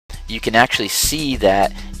you can actually see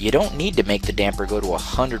that you don't need to make the damper go to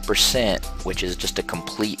 100%, which is just a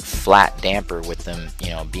complete flat damper with them, you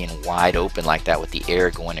know, being wide open like that with the air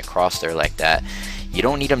going across there like that. You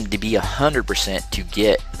don't need them to be 100% to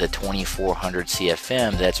get the 2400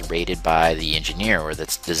 CFM that's rated by the engineer, or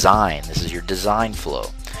that's designed. This is your design flow.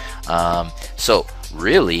 So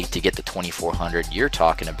really, to get the 2400, you're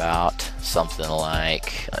talking about something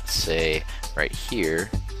like, let's say right here,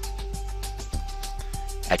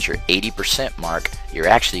 at your 80% mark, you're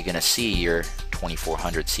actually going to see your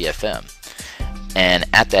 2400 CFM. And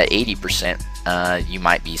at that 80%, you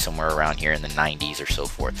might be somewhere around here in the 90s or so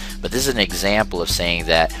forth. But this is an example of saying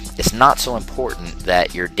that it's not so important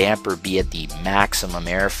that your damper be at the maximum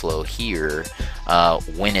airflow here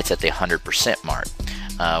when it's at the 100% mark.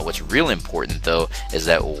 What's real important though is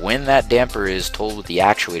that when that damper is told with the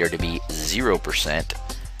actuator to be 0%,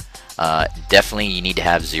 definitely you need to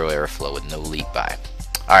have zero airflow with no leak by.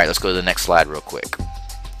 Alright, let's go to the next slide real quick.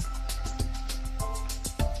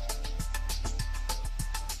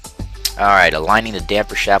 Alright, aligning the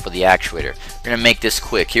damper shaft with the actuator. We're going to make this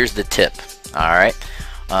quick. Here's the tip. Alright,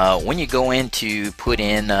 when you go in to put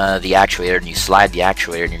in the actuator and you slide the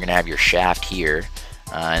actuator, and you're going to have your shaft here,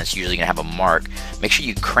 and it's usually going to have a mark, make sure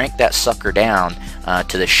you crank that sucker down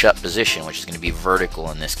to the shut position, which is going to be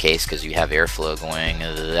vertical in this case because you have airflow going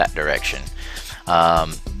that direction.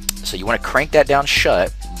 So you want to crank that down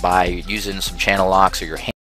shut by using some channel locks or your hand